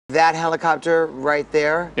That helicopter right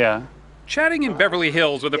there. Yeah. Chatting in Beverly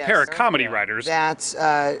Hills with a pair of comedy writers. That's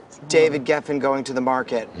David Geffen going to the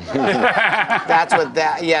market. That's what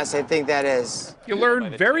that, yes, I think that is. You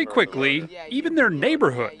learn very quickly, even their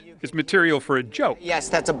neighborhood is material for a joke. Yes,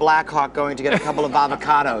 that's a Black Hawk going to get a couple of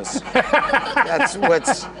avocados.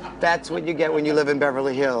 That's what you get when you live in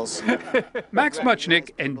Beverly Hills. Max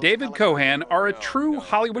Mutchnick and David Kohan are a true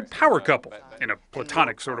Hollywood power couple, in a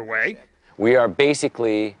platonic sort of way. We are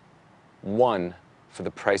basically one for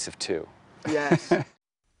the price of two. Yes.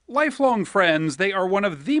 Lifelong friends, they are one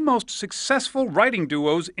of the most successful writing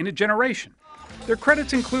duos in a generation. Their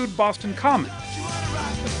credits include Boston Common,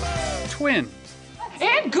 Twins,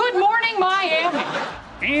 and Good Morning Miami.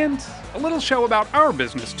 And a little show about our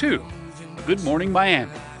business, too. Good Morning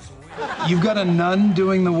Miami. You've got a nun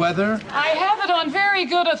doing the weather? I have it on very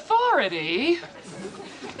good authority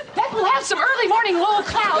that we'll have some early morning low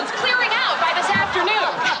clouds clearing out by this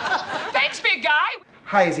afternoon. Thanks, big guy.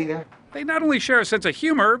 Hi, Zena. They not only share a sense of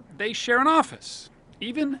humor, they share an office.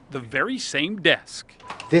 Even the very same desk.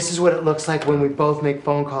 This is what it looks like when we both make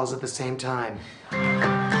phone calls at the same time.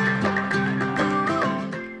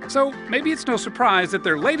 So maybe it's no surprise that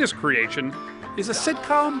their latest creation is a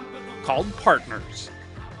sitcom called Partners.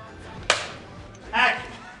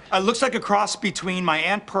 Looks like a cross between my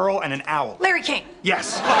Aunt Pearl and an owl. Larry King.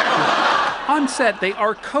 Yes. On set, they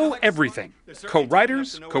are co-everything.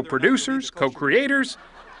 Co-writers, co-producers, co-creators,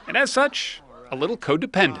 and as such, a little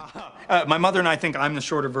codependent. My mother and I think I'm the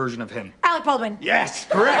shorter version of him. Alec Baldwin. Yes,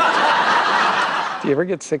 correct. Do you ever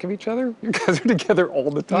get sick of each other? You guys are together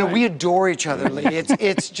all the time. No, we adore each other, Lee.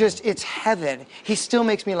 It's heaven. He still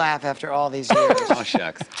makes me laugh after all these years. Oh,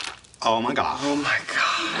 shucks. Oh, my God. Oh, my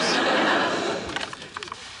God.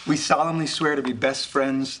 We solemnly swear to be best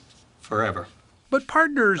friends forever. But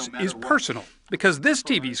Partners is personal, because this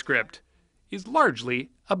TV script is largely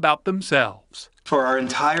about themselves. For our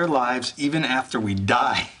entire lives, even after we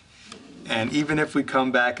die, and even if we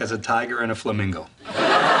come back as a tiger and a flamingo.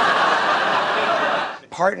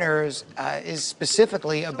 Partners is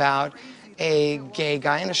specifically about a gay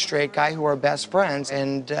guy and a straight guy who are best friends,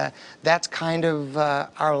 and that's kind of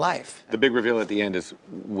our life. The big reveal at the end is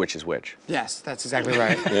which is which. Yes, that's exactly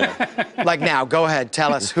right. Yeah. Like now, go ahead,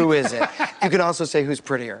 tell us, who is it? You can also say who's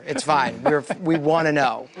prettier. It's fine. We want to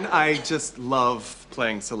know. I just love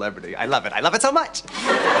playing celebrity. I love it. I love it so much.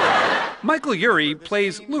 Michael Urie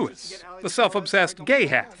plays Lewis, the self-obsessed gay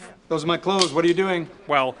half. Those are my clothes. What are you doing?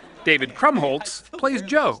 While David Krumholtz plays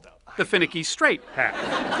Joe, the finicky straight half.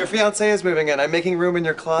 Your fiancé is moving in. I'm making room in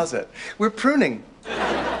your closet. We're pruning.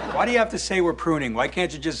 Why do you have to say we're pruning? Why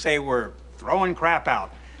can't you just say we're throwing crap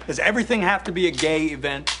out? Does everything have to be a gay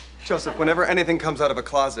event? Joseph, whenever anything comes out of a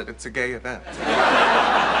closet, it's a gay event.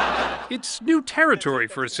 It's new territory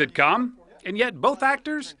for a sitcom, and yet both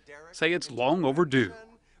actors say it's long overdue.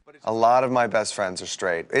 A lot of my best friends are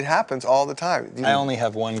straight. It happens all the time. I only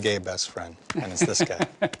have one gay best friend, and it's this guy.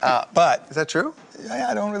 But is that true?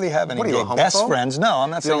 I don't really have any What are you, gay a best homophobe? friends. No,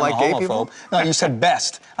 I'm not You saying don't I'm like a gay homophobe. people? No, you said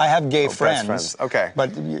best. I have gay Best friends. Okay.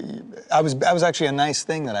 But I was actually a nice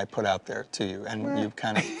thing that I put out there to you, and you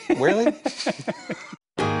kind of really.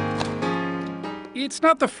 It's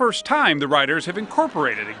not the first time the writers have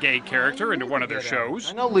incorporated a gay character into one of their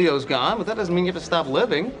shows. I know Leo's gone, but that doesn't mean you have to stop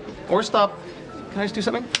living. Or stop, can I just do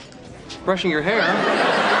something? Brushing your hair.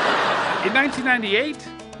 In 1998,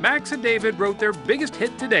 Max and David wrote their biggest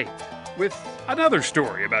hit to date with another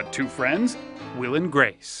story about two friends, Will and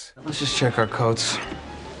Grace. Let's just check our coats.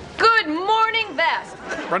 Good morning, Vest.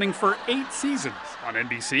 Running for 8 seasons on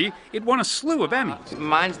NBC, it won a slew of Emmys.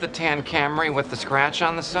 Mine's the tan Camry with the scratch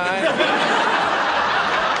on the side.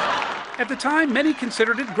 At the time, many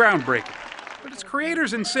considered it groundbreaking. But its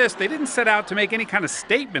creators insist they didn't set out to make any kind of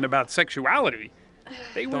statement about sexuality.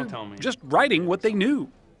 They were just writing what they knew.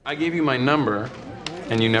 I gave you my number,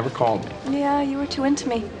 and you never called me. Yeah, you were too into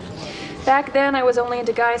me. Back then, I was only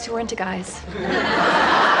into guys who were into guys.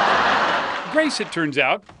 Grace, it turns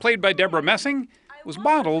out, played by Deborah Messing, was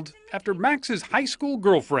modeled after Max's high school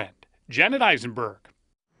girlfriend, Janet Eisenberg.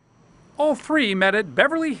 All three met at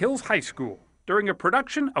Beverly Hills High School during a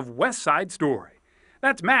production of West Side Story.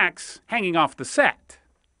 That's Max hanging off the set.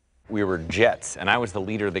 We were Jets, and I was the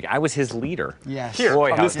leader. I was his leader. Yes. Here,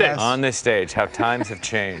 Boy, on how, this stage. On this stage, how times have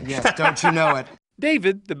changed. Yes, don't you know it?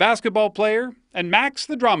 David, the basketball player, and Max,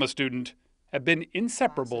 the drama student, have been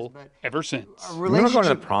inseparable ever since. Remember going to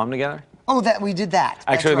the prom together? Oh, that we did that.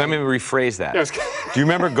 Actually, That's let right. me rephrase that. Do you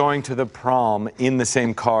remember going to the prom in the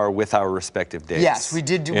same car with our respective dates? Yes, we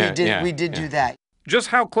did do that. Just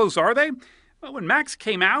how close are they? Well, when Max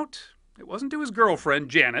came out, it wasn't to his girlfriend,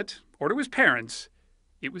 Janet, or to his parents.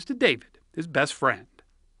 It was to David, his best friend.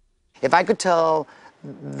 If I could tell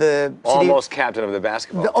the Almost captain of the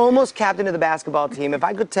basketball team. almost captain of the basketball team, if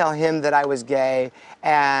I could tell him that I was gay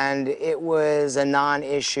and it was a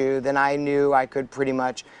non-issue, then I knew I could pretty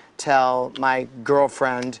much tell my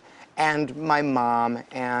girlfriend and my mom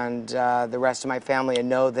and the rest of my family and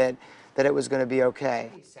know that it was going to be okay.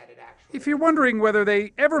 If you're wondering whether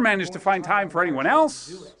they ever managed to find time for anyone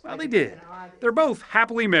else, well, they did. They're both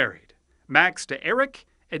happily married. Max to Eric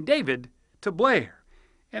and David to Blair.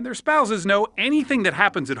 And their spouses know anything that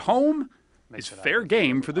happens at home is fair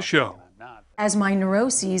game for the show. As my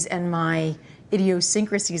neuroses and my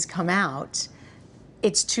idiosyncrasies come out,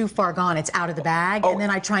 it's too far gone. It's out of the bag, and then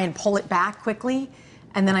I try and pull it back quickly,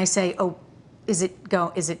 and then I say, "Oh, is it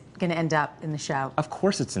going to end up in the show?" Of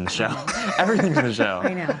course it's in the show. Everything's in the show.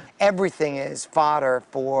 I know. Everything is fodder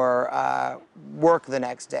for work the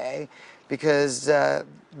next day because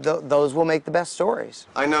those will make the best stories.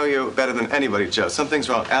 I know you better than anybody, Joe. Something's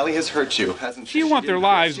wrong. Allie has hurt you, hasn't she? You want their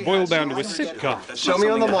lives boiled down to a sitcom. Show me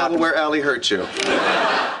on the model where Allie hurt you.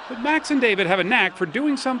 But Max and David have a knack for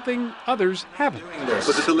doing something others haven't.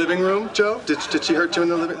 Was it the living room, Joe? Did she hurt you in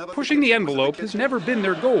the living room? Pushing the envelope has never been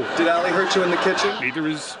their goal. Did Allie hurt you in the kitchen? Neither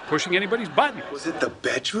is pushing anybody's button. Was it the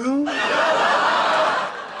bedroom?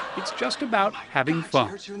 It's just about having fun.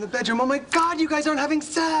 She hurt you in the bedroom. Oh my God, you guys aren't having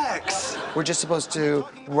sex. We're just supposed to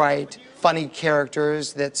write funny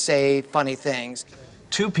characters that say funny things.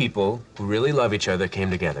 Two people who really love each other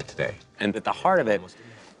came together today. And at the heart of it,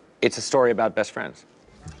 it's a story about best friends.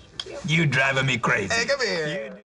 You driving me crazy. Hey, come here.